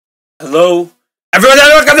Hello? Everyone,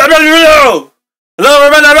 welcome to another video! Hello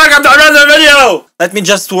everyone, welcome to another video! Let me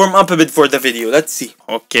just warm up a bit for the video. Let's see.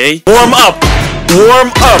 Okay. Warm up!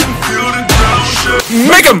 Warm up!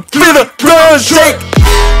 Make him feel the ground shake!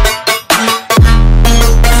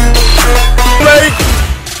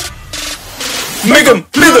 Make him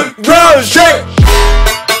feel the ground shake!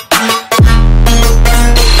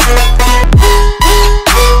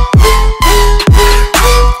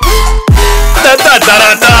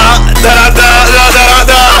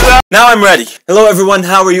 Now I'm ready. Hello everyone,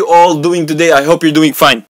 how are you all doing today? I hope you're doing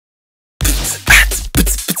fine.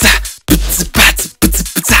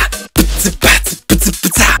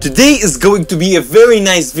 Today is going to be a very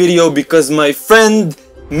nice video because my friend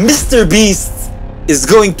Mr. Beast is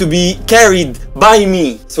going to be carried by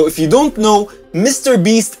me. So if you don't know, Mr.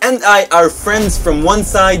 Beast and I are friends from one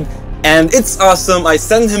side, and it's awesome. I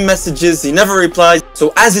send him messages, he never replies.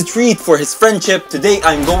 So as a treat for his friendship, today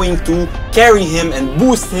I'm going to carry him and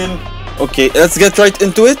boost him. Okay, let's get right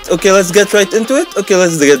into it. Okay, let's get right into it. Okay,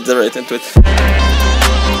 let's get right into it.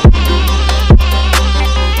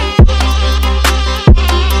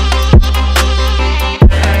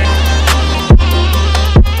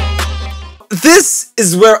 This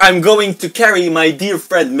is where I'm going to carry my dear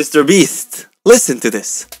friend Mr. Beast. Listen to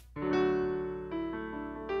this.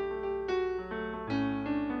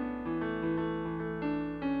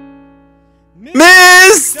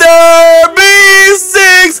 Mr. Beast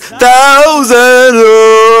 6000,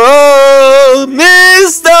 oh,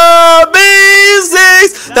 Mr. Beast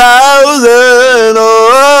 6000,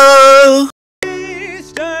 oh,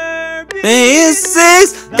 Mr. Beast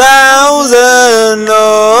 6000,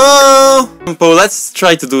 oh. Let's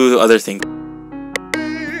try to do other things.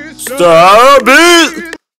 Mr.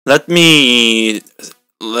 Beast. Let me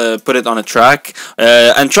put it on a track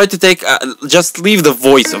and try to take just leave the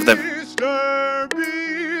voice of them.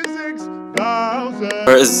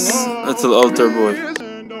 Where is little altar boy?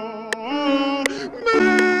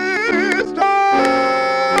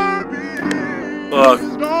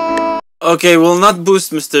 Okay, we'll not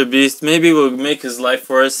boost Mr. Beast. Maybe we'll make his life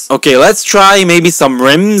worse. Okay, let's try maybe some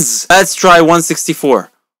rims. Let's try 164.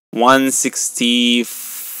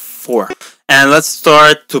 164. And let's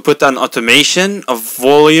start to put an automation of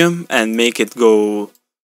volume and make it go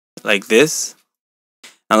like this.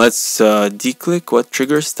 And let's declick what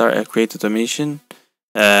triggers start create automation.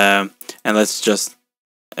 And let's just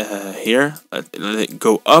here let it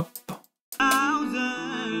go up.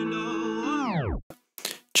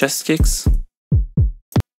 Chest kicks.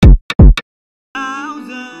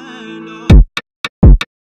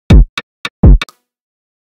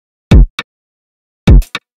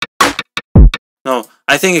 No,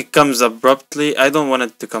 I think it comes abruptly. I don't want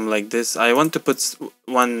it to come like this. I want to put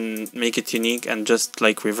one, make it unique and just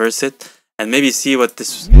like reverse it and maybe see what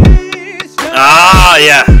this... Ah,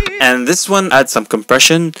 yeah. And this one, add some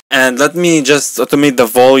compression. And let me just automate the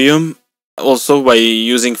volume also by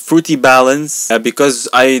using fruity balance because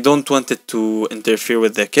I don't want it to interfere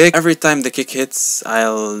with the kick. Every time the kick hits,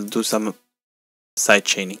 I'll do some side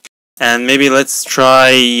chaining. And maybe let's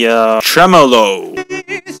try tremolo.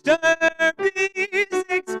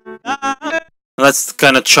 Let's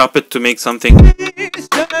kind of chop it to make something.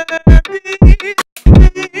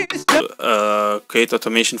 Create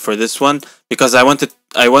automation for this one because I want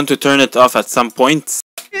to turn it off at some point.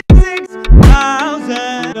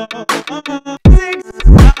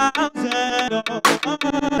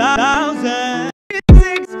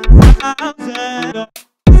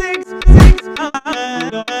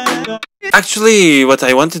 Actually, what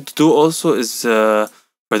I wanted to do also is for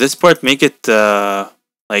this part make it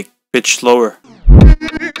like pitch lower.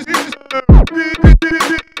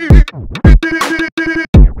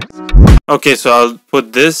 Okay, so I'll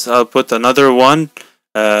put this, I'll put another one,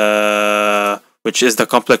 which is the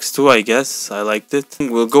complex 2, I guess. I liked it.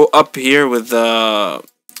 We'll go up here with the,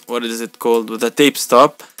 what is it called, with the tape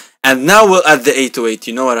stop. And now we'll add the 808,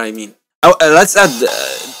 you know what I mean. Oh, let's add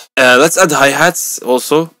hi-hats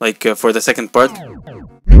also, like for the second part.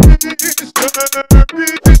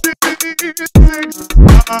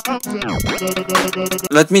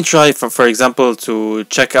 Let me try, for example, to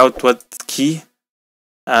check out what key.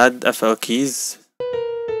 Add FL keys.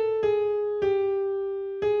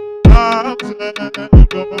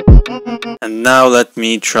 And now let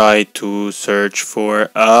me try to search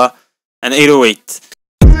for an 808.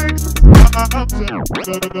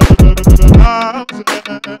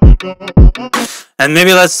 And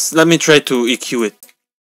maybe let me try to EQ it.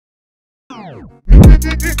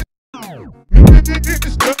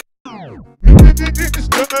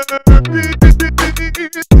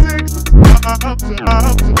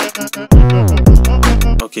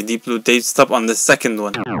 Okay, Deep Blue Date Stop on the second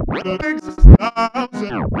one.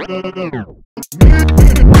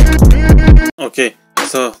 Okay,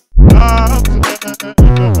 so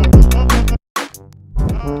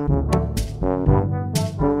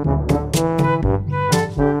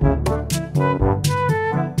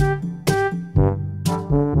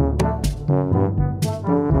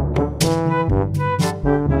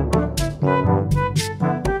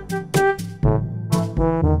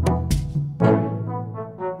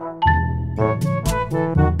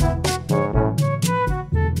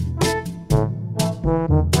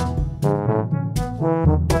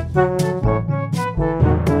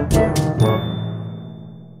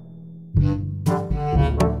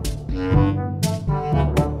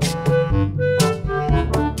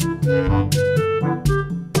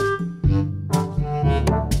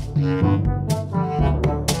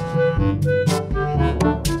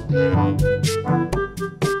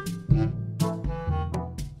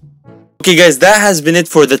okay guys, that has been it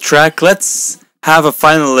for the track. Let's have a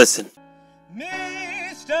final listen.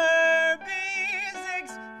 Mr.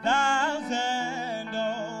 B6000,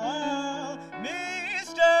 oh,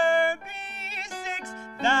 Mr.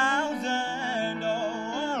 B6000, oh.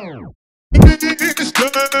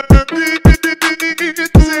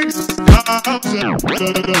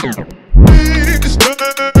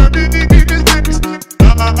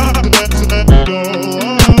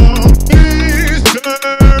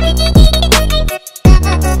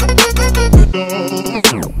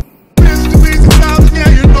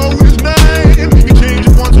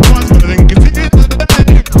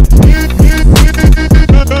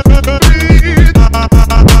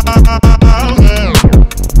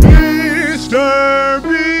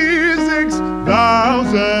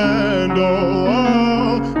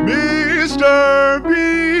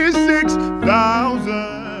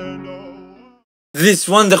 This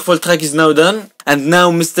wonderful track is now done, and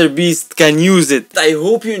now Mr. Beast can use it. I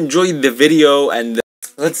hope you enjoyed the video, and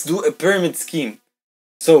let's do a pyramid scheme.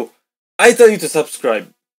 So, I tell you to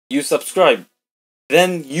subscribe. You subscribe.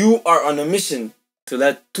 Then you are on a mission to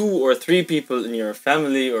let 2 or 3 people in your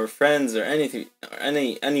family or friends or anything, or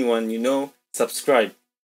anyone you know, subscribe.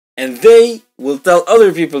 And they will tell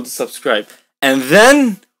other people to subscribe. And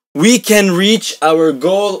then we can reach our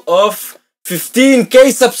goal of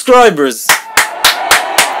 15k subscribers.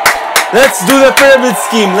 Let's do the pyramid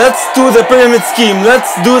scheme. Let's do the pyramid scheme.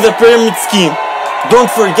 Let's do the pyramid scheme.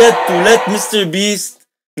 Don't forget to let Mr. Beast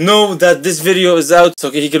know that this video is out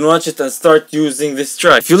so he can watch it and start using this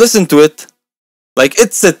track. If you listen to it, like,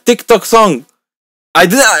 it's a TikTok song. I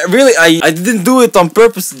didn't do it on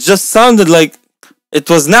purpose. It just sounded like it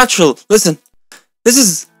was natural. Listen. This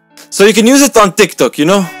is so you can use it on TikTok, you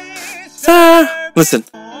know? Listen.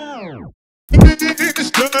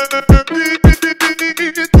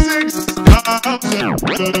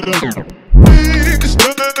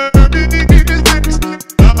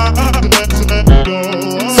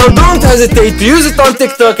 So don't hesitate to use it on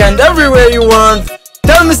TikTok and everywhere you want.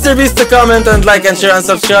 Tell Mr. Beast to comment and like and share and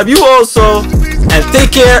subscribe. You also. And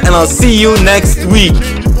take care, and I'll see you next week.